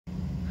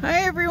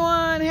Hi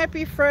everyone,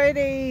 happy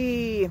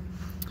Friday.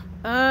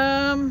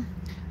 I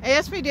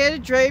asked my dad to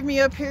drive me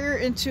up here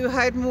into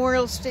Hyde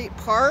Memorial State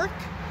Park,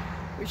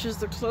 which is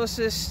the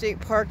closest state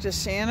park to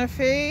Santa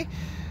Fe.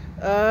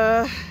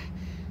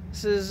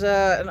 This is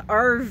an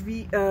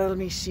RV, let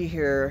me see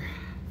here.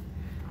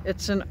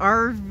 It's an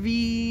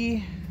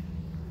RV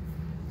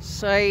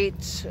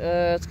site.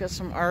 It's got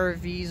some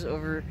RVs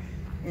over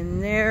in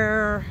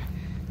there.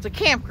 It's a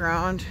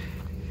campground.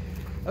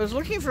 I was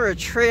looking for a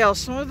trail.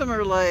 Some of them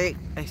are like,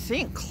 I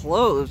think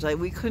closed.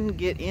 We couldn't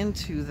get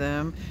into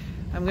them.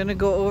 I'm gonna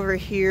go over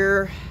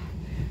here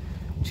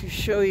to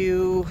show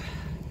you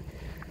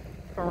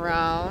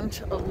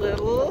around a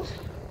little.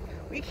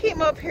 We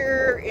came up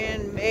here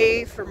in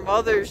May for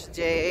Mother's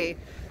Day,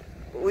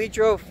 but we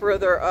drove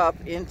further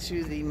up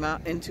into the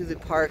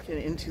park and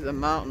into the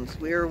mountains.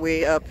 We were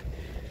way up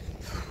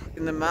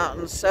in the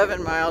mountains,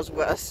 7 miles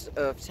west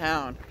of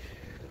town.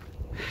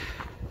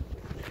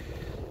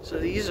 So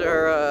these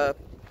are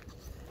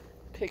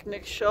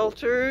picnic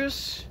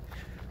shelters,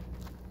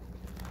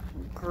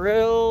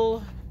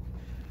 grill.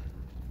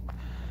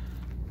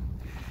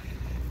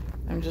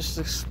 I'm just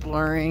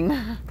exploring.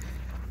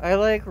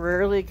 I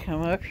rarely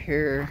come up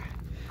here.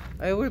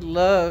 I would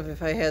love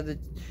if I had the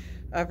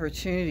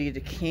opportunity to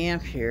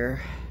camp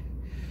here.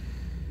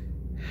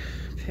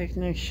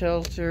 Picnic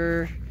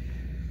shelter.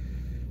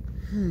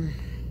 I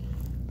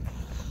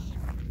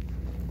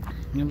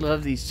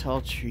love these tall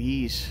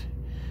trees.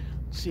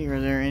 Let's see, are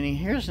there any?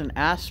 Here's an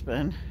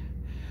aspen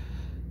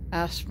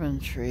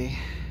tree.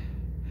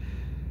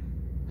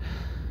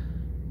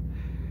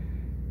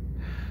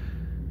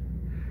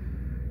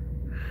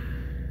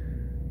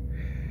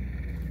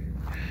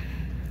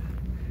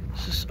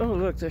 Oh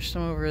look, there's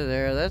some over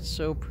there. That's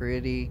so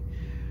pretty.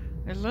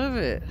 I love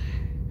it.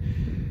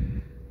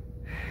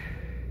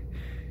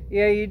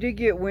 Yeah, you did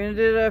get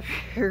winded up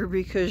here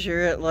because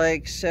you're at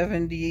like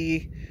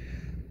 70,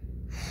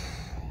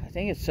 I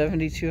think it's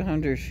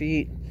 7,200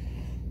 feet.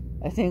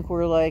 I think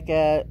we're like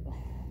at,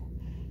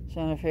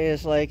 Santa Fe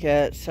is like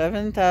at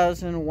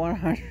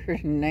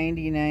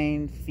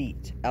 7,199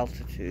 feet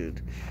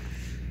altitude.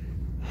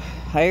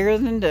 Higher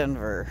than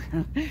Denver.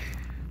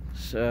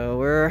 So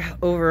we're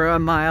over a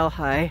mile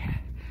high.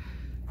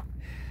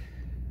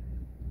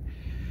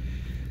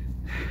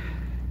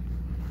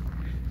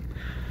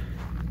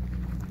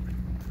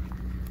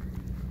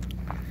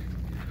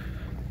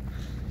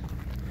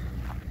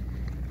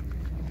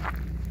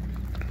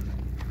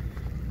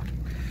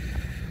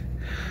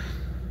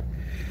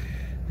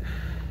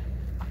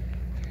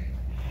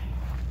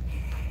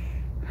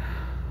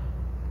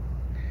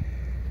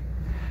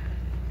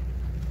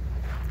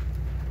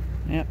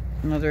 Yep,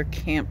 another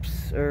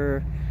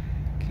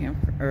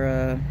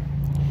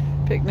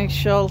picnic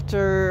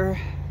shelter.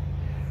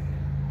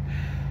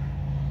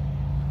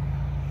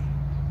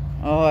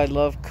 Oh, I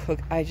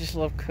just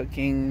love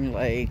cooking,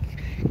 like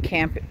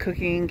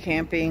cooking and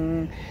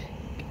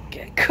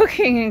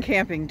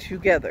camping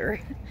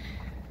together.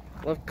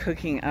 Love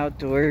cooking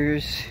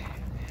outdoors,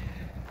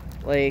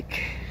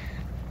 like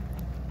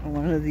on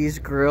one of these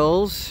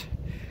grills.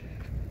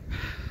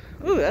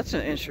 Ooh, that's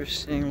an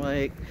interesting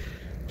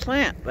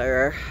plant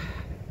there.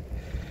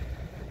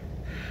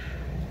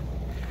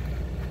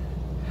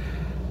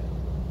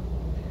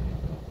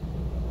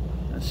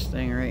 This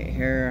thing right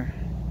here.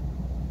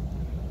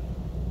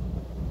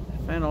 I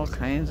find all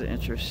kinds of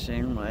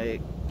interesting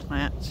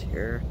plants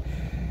here.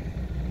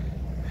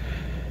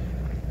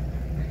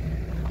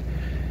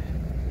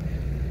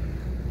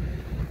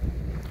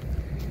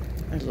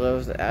 I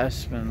love the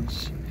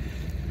aspens.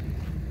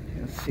 You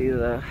can see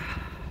the,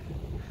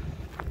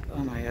 oh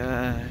my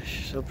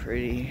gosh, so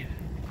pretty.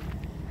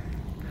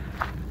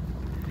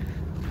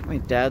 My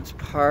dad's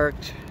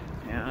parked.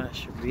 Yeah, that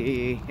should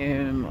be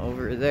him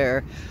over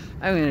there.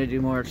 I'm gonna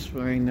do more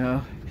exploring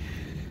though.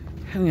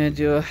 I'm gonna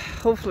do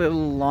hopefully a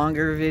little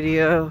longer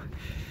video.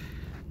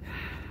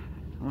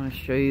 I want to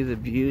show you the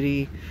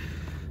beauty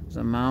of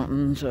the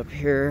mountains up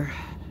here.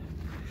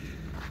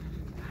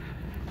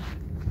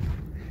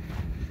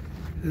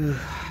 Ooh.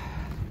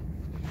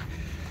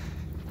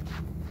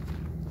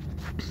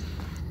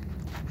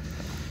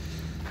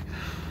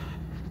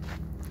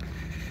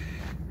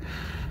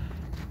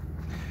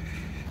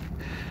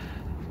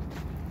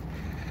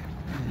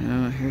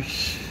 Now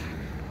here's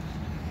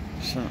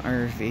some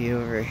RV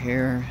over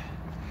here.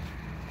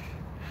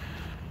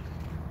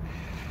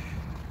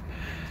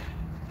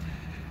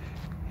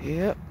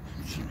 Yep,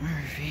 it's an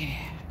RV.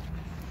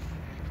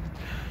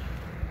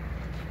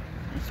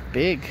 It's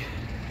big.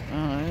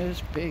 Oh, it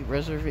is big.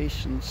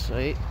 Reservation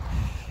site.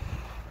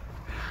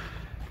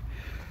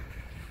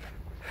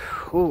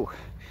 Ooh.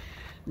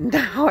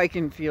 Now I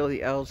can feel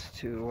the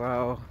altitude.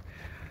 Wow.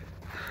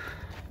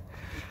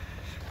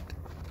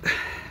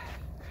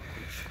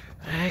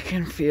 I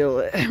can feel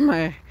it in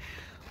my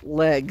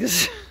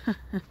legs.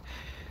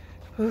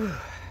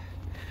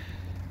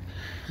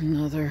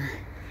 Another.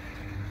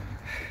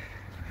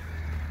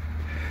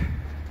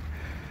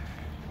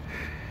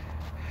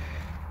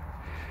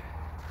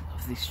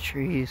 Love these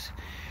trees.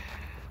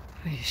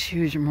 These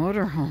huge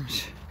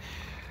motorhomes.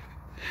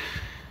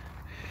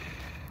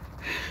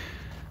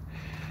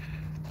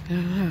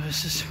 That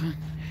was this one.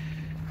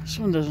 This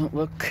one doesn't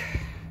look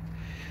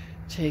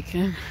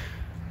taken.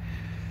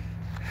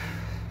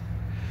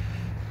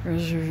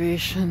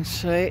 Reservation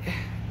site.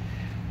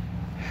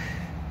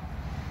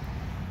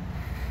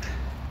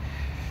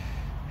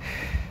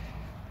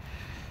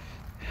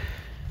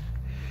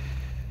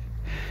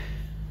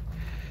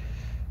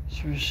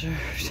 It's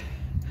reserved.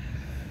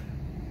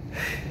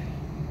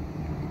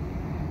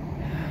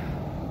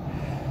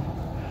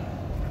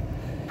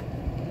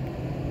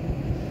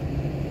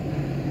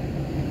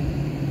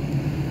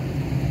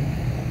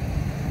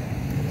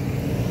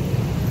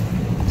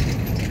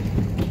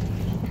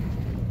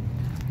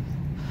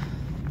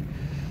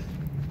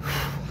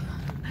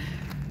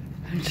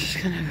 I'm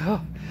just gonna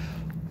go,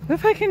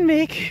 if I can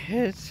make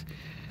it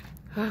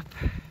up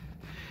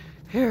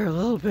here a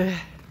little bit.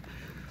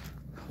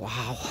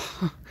 Wow,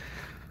 I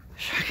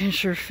can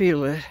sure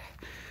feel it.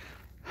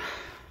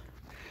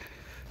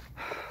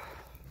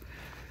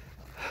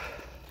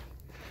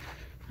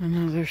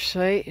 Another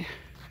site.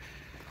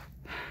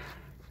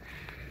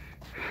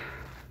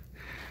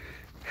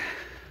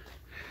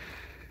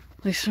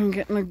 At least I'm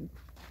getting a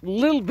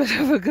little bit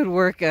of a good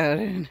workout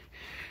in.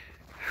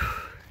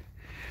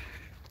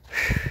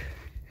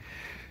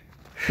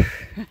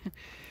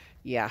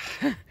 Yeah,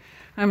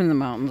 I'm in the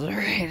mountains, all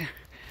right.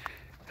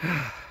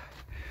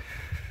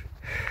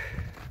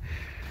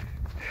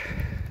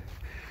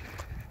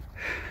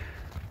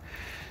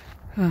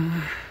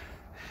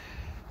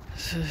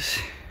 This is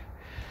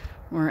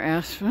more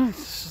Aspen.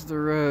 This is the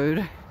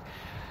road.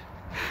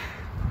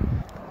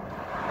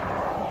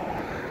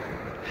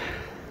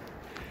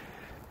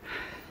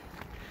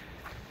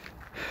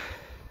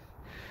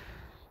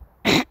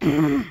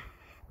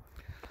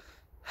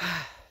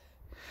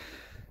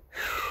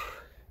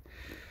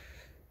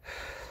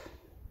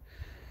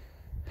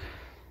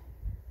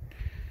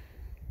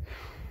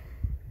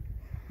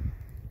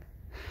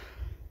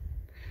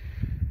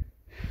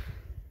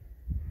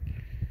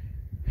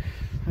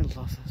 I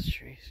love those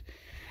trees.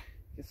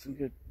 Get some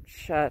good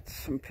shots,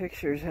 some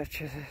pictures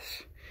after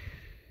this.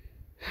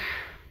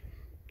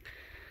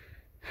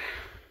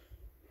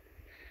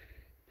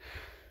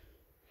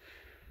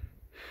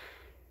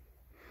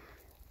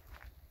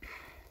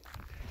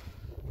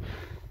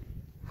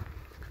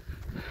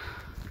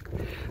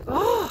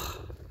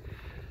 Oh!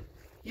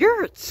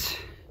 Yurts!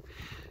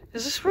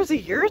 Is this where the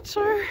yurts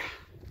are? Oh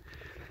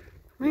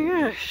my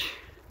gosh.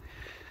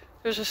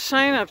 There's a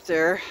sign up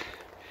there.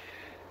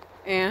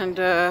 And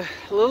a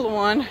little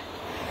one,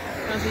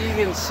 I don't think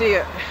you can see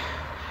it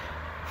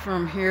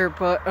from here,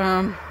 but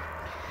it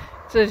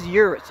says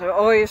yurts. I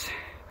always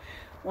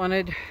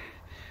wanted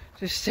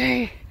to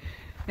stay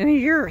in a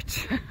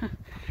yurt.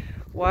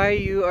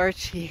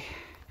 Y-U-R-T.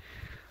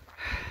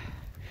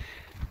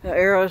 The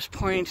arrow is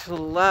pointing to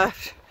the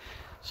left,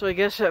 so I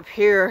guess up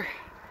here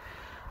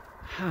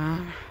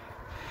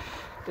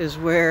is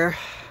where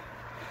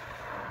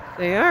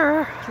they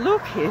are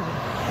located.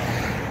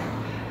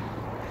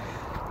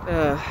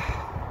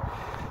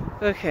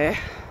 Okay,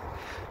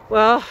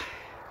 well, it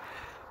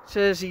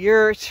says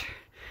yurt,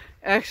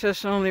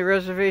 access only,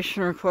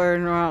 reservation required,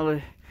 no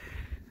outlet.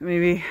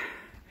 Maybe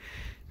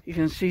you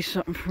can see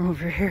something from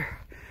over here.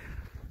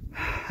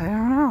 I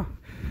don't know.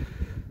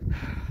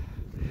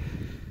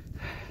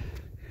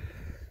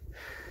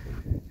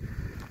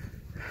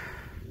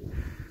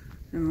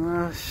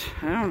 Unless,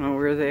 I don't know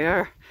where they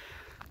are.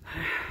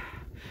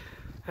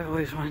 I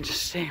always wanted to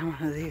stay in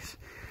one of these.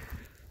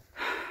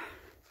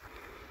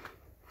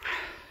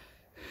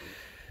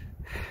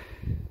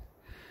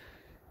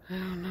 I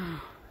don't know.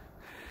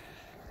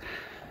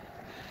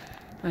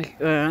 Like,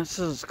 it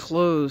says it's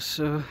closed,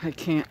 so I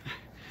can't.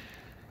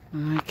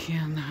 I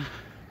can.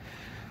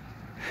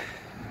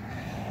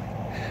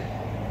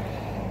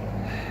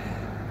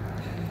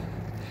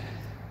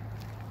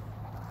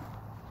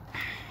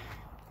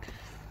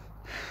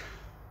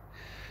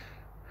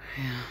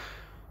 Yeah.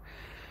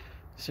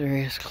 This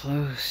area is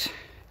closed.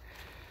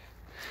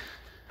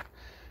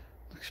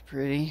 Looks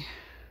pretty.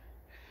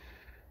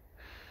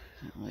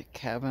 Like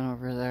cabin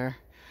over there.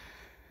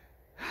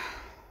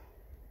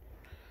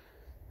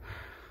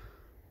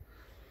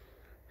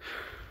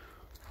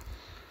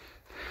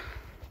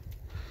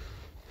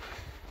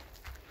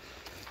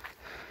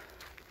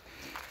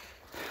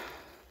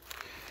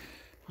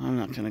 I'm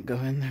not gonna go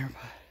in there,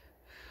 but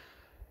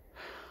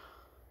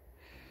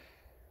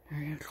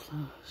area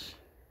closed.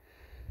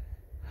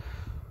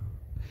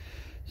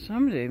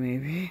 Someday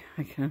maybe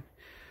I can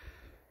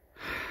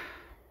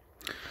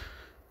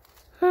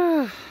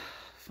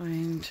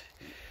find.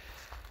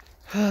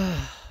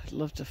 I'd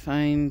love to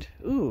find.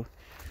 Ooh,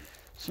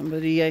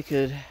 somebody I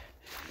could.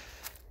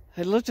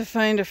 I'd love to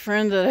find a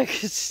friend that I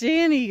could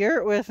stay in a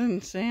yurt with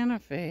in Santa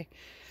Fe.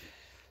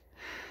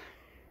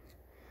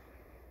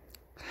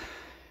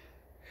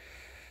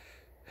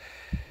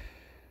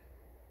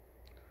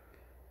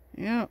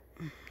 Yep.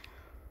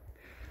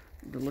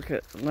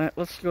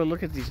 Let's go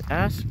look at these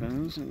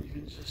aspens, and you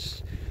can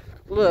just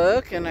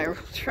look, and I will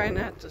try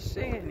not to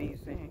say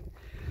anything.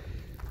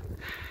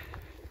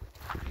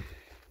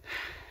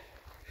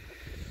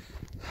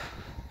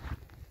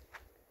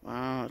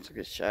 a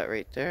good shot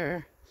right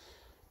there.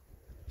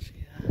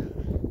 See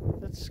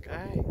that? That's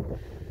sky.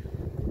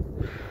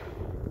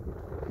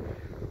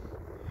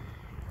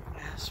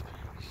 Aspen.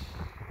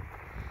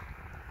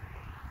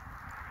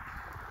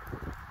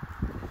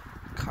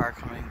 Car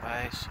coming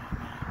by, so I'm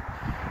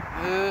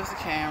gonna move the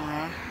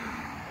camera.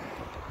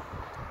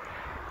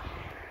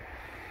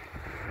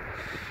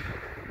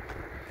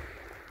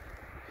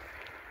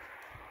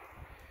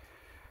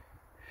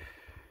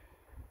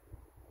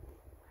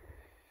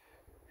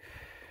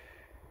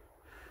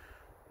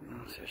 I don't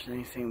know if there's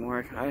anything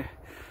more.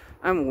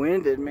 I'm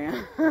winded,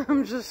 man.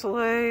 I'm just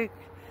like,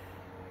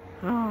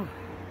 oh.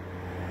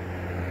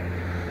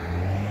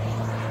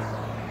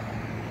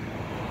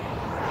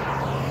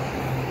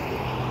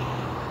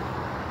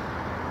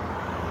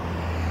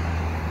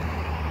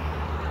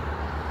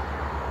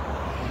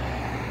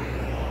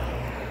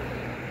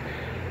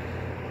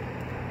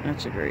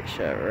 That's a great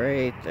shot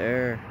right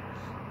there.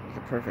 Like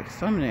a perfect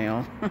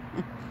thumbnail.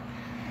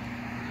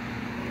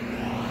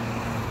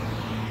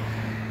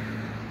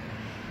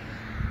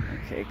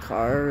 Okay,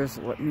 cars,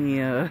 let me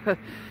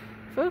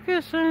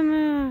focus on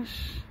this.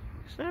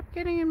 Stop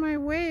getting in my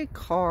way,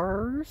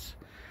 cars.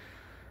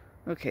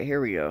 Okay,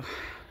 here we go.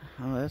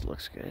 Oh, that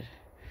looks good.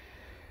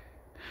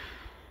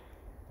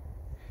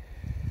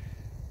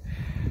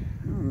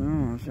 I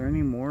don't know, is there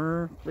any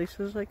more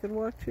places I could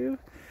walk to?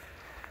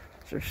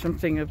 Is there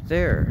something up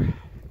there?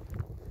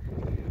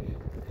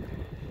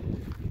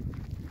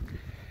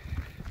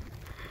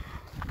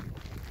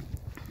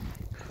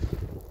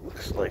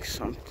 Looks like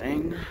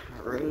something,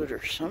 a road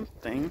or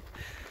something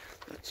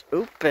that's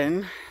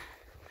open.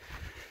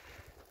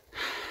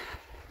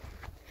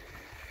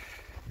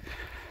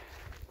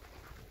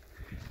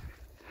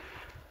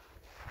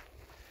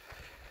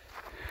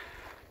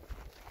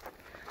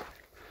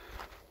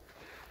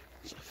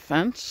 It's a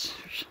fence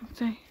or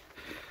something.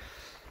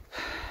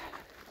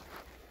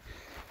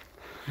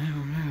 I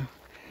don't know.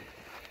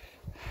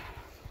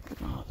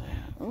 Look at all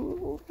that. Oh,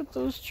 look at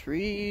those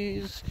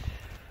trees.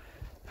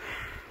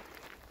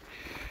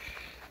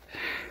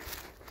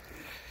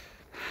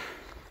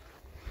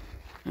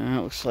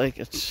 It looks like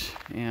it's,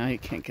 yeah, you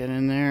can't get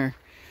in there.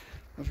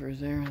 Over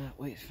there, that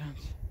white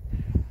fence.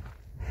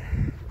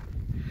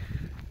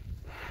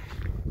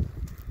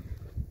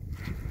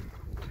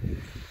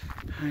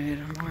 Hyde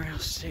Memorial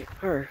State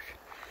Park.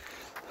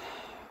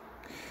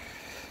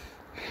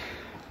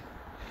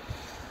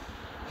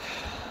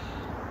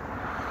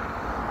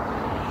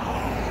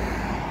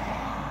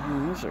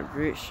 Oh, those are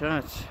great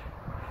shots.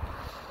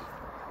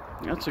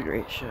 That's a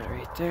great shot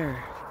right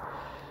there.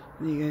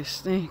 What do you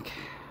guys think?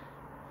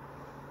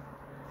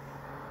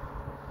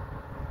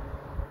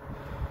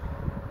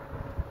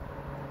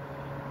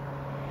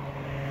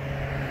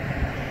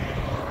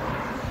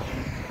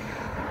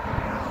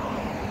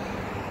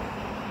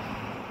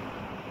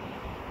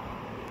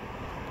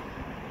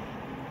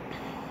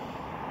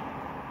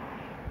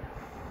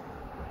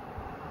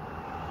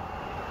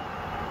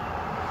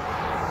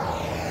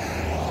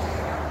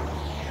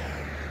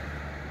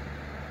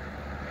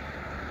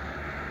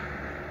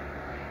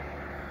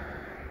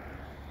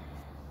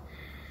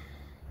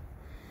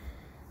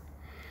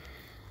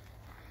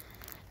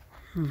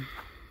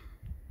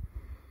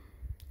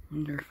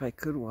 Wonder if I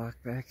could walk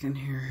back in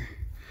here.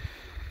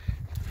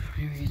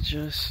 Maybe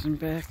just in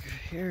back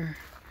here.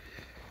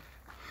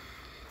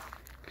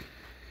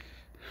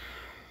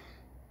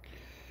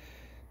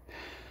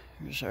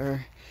 There's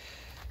our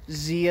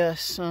Zia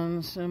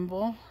sun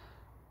symbol.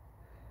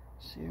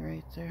 See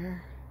right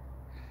there.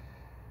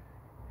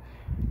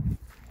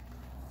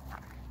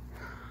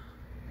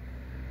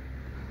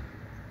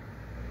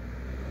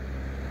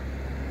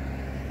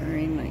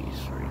 Very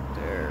nice right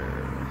there.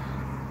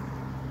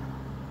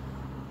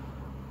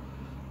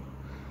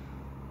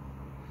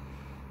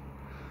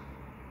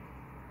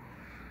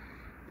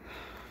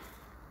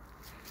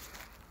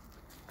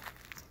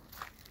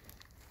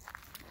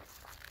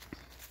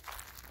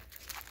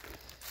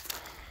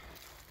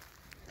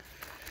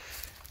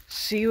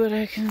 See what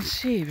I can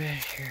see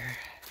back here.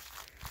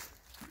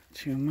 Not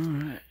too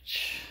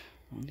much.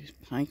 All these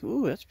pine.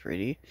 Ooh, that's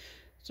pretty.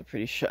 That's a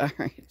pretty shot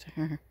right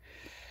there.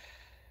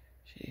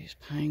 These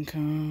pine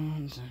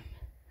cones and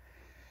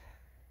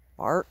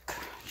bark,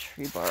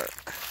 tree bark.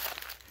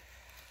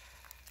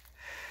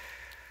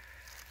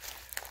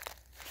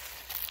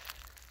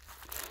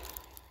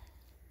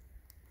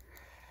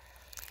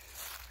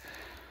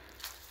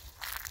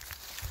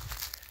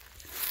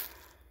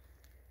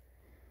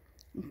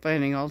 I'm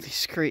finding all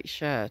these great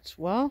shots.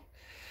 Well,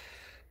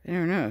 I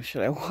don't know.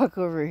 Should I walk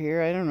over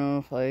here? I don't know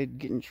if I'd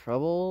get in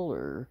trouble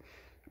or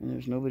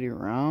there's nobody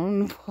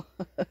around.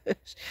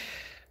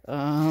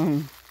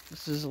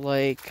 This is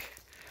like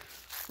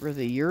where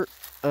the yurt,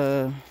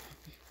 I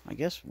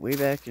guess way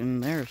back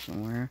in there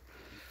somewhere.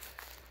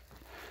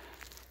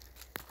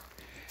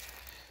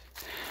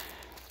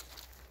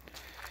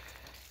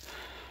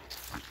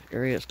 The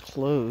area's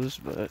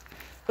closed, but,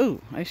 oh,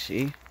 I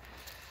see.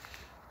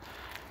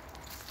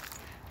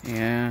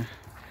 Yeah,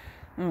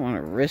 I don't want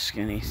to risk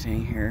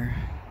anything here.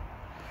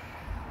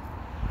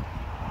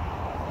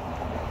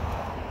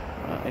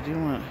 do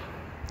want,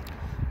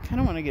 kind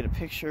of want to get a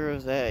picture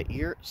of that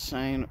yurt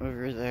sign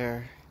over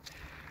there.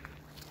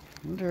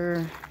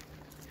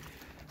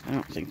 I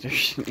don't think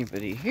there's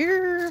anybody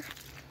here,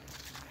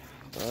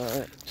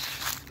 but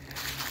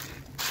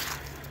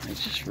I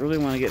just really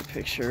want to get a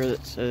picture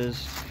that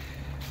says,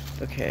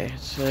 okay, it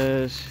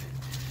says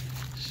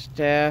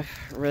staff,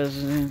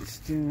 residents,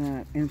 do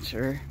not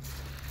enter.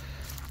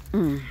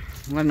 I'm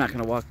not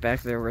going to walk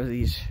back there where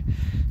these,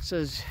 it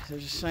says,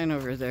 there's a sign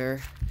over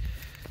there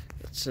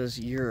that says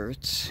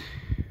yurts.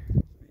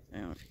 I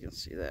don't know if you can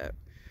see that.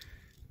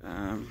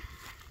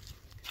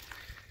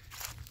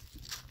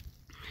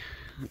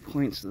 It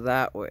points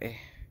that way.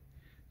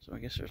 So I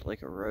guess there's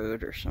like a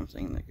road or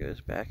something that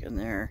goes back in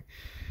there.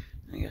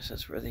 I guess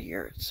that's where the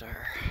yurts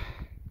are.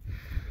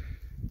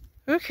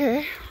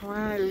 Okay, well,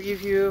 I'll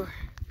leave you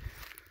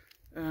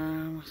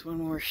with one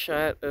more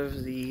shot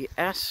of the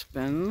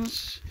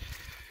Aspens.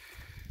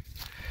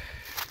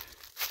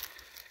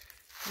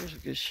 There's a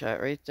good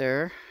shot right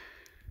there.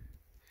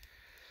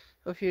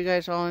 Hope you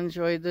guys all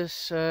enjoyed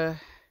this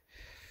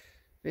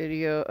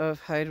video of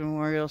Hyde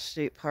Memorial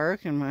State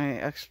Park and my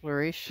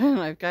exploration.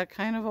 I've got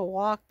kind of a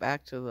walk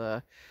back to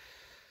the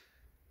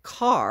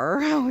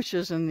car, which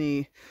is in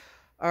the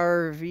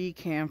RV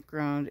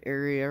campground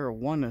area, or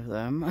one of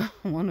them,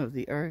 one of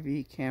the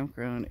RV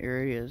campground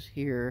areas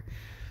here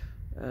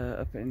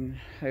up in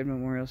Hyde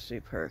Memorial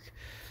State Park.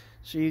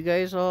 So you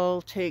guys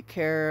all take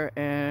care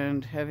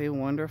and have a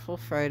wonderful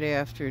Friday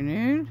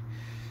afternoon,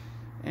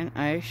 and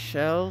I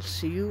shall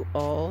see you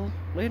all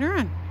later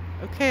on.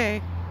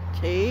 Okay,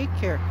 take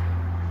care.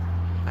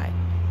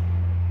 Bye.